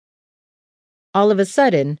All of a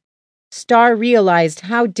sudden, Star realized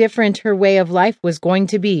how different her way of life was going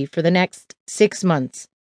to be for the next 6 months.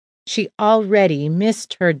 She already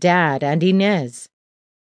missed her dad and Inez.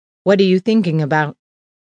 "What are you thinking about?"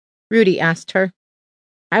 Rudy asked her.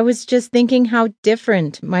 "I was just thinking how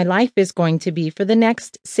different my life is going to be for the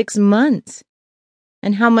next 6 months,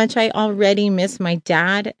 and how much I already miss my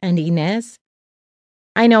dad and Inez.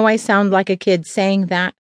 I know I sound like a kid saying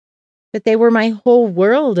that, but they were my whole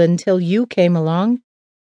world until you came along.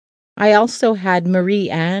 I also had Marie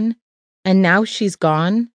Anne, and now she's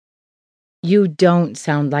gone." "You don't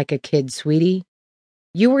sound like a kid, sweetie.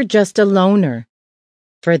 You were just a loner.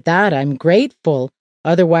 For that, I'm grateful.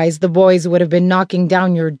 Otherwise, the boys would have been knocking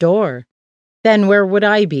down your door. Then where would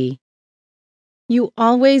I be?" "You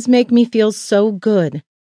always make me feel so good.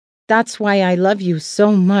 That's why I love you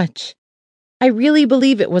so much. I really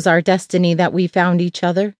believe it was our destiny that we found each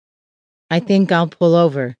other. I think I'll pull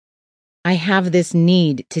over. I have this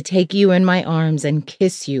need to take you in my arms and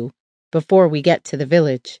kiss you before we get to the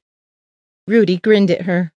village." Rudy grinned at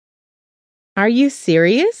her. "Are you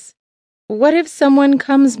serious? What if someone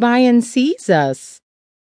comes by and sees us?"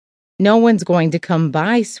 "No one's going to come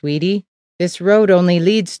by, sweetie. This road only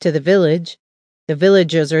leads to the village. The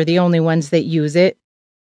villagers are the only ones that use it."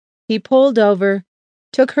 He pulled over,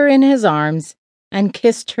 took her in his arms, and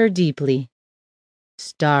kissed her deeply.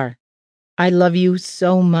 "Star, I love you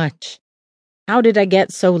so much. How did I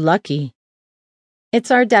get so lucky?" "It's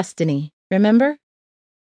our destiny, remember?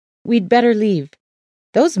 We'd better leave.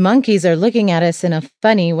 Those monkeys are looking at us in a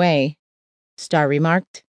funny way," Star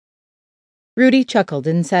remarked. Rudy chuckled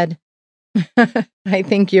and said, "I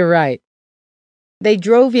think you're right." They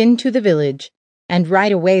drove into the village, and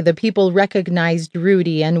right away the people recognized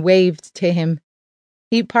Rudy and waved to him.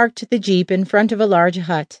 He parked the Jeep in front of a large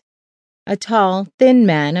hut. A tall, thin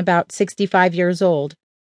man, about 65 years old,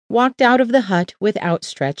 walked out of the hut with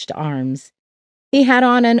outstretched arms. He had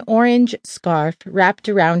on an orange scarf wrapped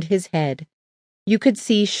around his head. You could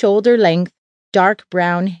see shoulder-length, dark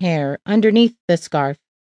brown hair underneath the scarf.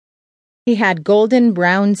 He had golden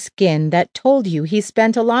brown skin that told you he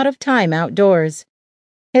spent a lot of time outdoors.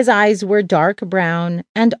 His eyes were dark brown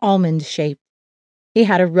and almond-shaped. He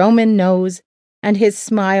had a Roman nose, and his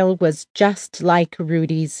smile was just like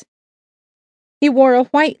Rudy's. He wore a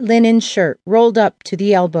white linen shirt rolled up to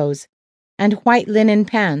the elbows, and white linen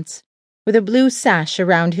pants, with a blue sash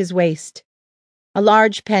around his waist. A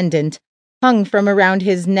large pendant hung from around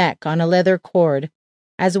his neck on a leather cord,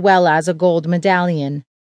 as well as a gold medallion.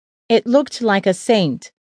 It looked like a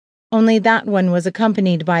saint, only that one was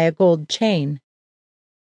accompanied by a gold chain.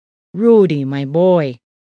 "Rudy, my boy,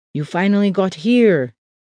 you finally got here,"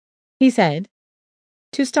 he said.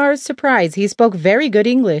 To Star's surprise, he spoke very good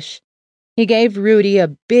English. He gave Rudy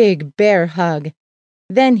a big bear hug.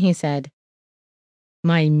 Then he said,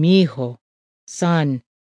 "My mijo, son,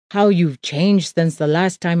 how you've changed since the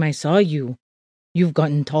last time I saw you. You've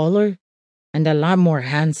gotten taller and a lot more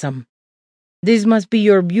handsome. This must be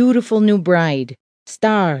your beautiful new bride,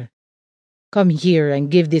 Star. Come here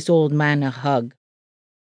and give this old man a hug,"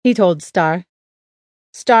 he told Star.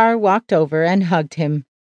 Star walked over and hugged him.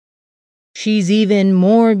 "She's even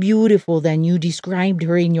more beautiful than you described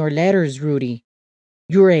her in your letters, Rudy.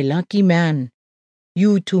 You're a lucky man.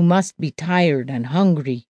 You two must be tired and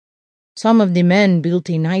hungry. Some of the men built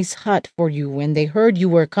a nice hut for you when they heard you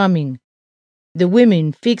were coming. The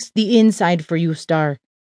women fixed the inside for you, Star.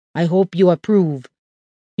 I hope you approve.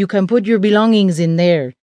 You can put your belongings in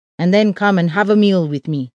there, and then come and have a meal with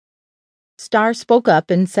me." Star spoke up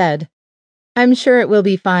and said, "I'm sure it will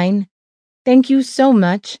be fine. Thank you so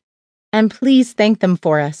much, and please thank them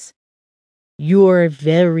for us." "You're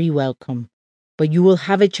very welcome, but you will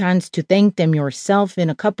have a chance to thank them yourself in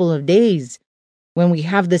a couple of days, when we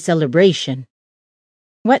have the celebration."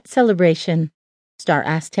 "What celebration?" Star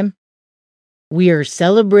asked him. "We're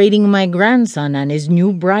celebrating my grandson and his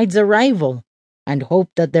new bride's arrival, and hope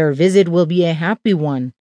that their visit will be a happy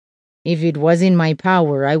one. If it was in my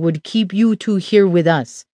power, I would keep you two here with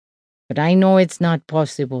us, but I know it's not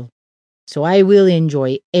possible, so I will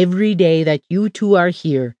enjoy every day that you two are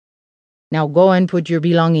here. Now go and put your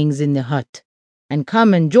belongings in the hut, and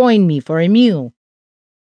come and join me for a meal."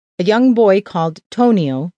 A young boy called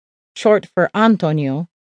Tonio, short for Antonio,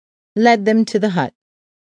 led them to the hut.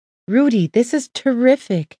 "Rudy, this is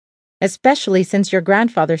terrific, especially since your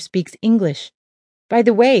grandfather speaks English. By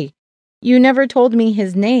the way, you never told me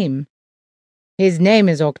his name." "His name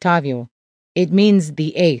is Octavio. It means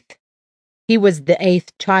the 8th. He was the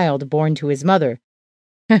 8th child born to his mother.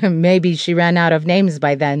 Maybe she ran out of names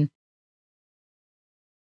by then."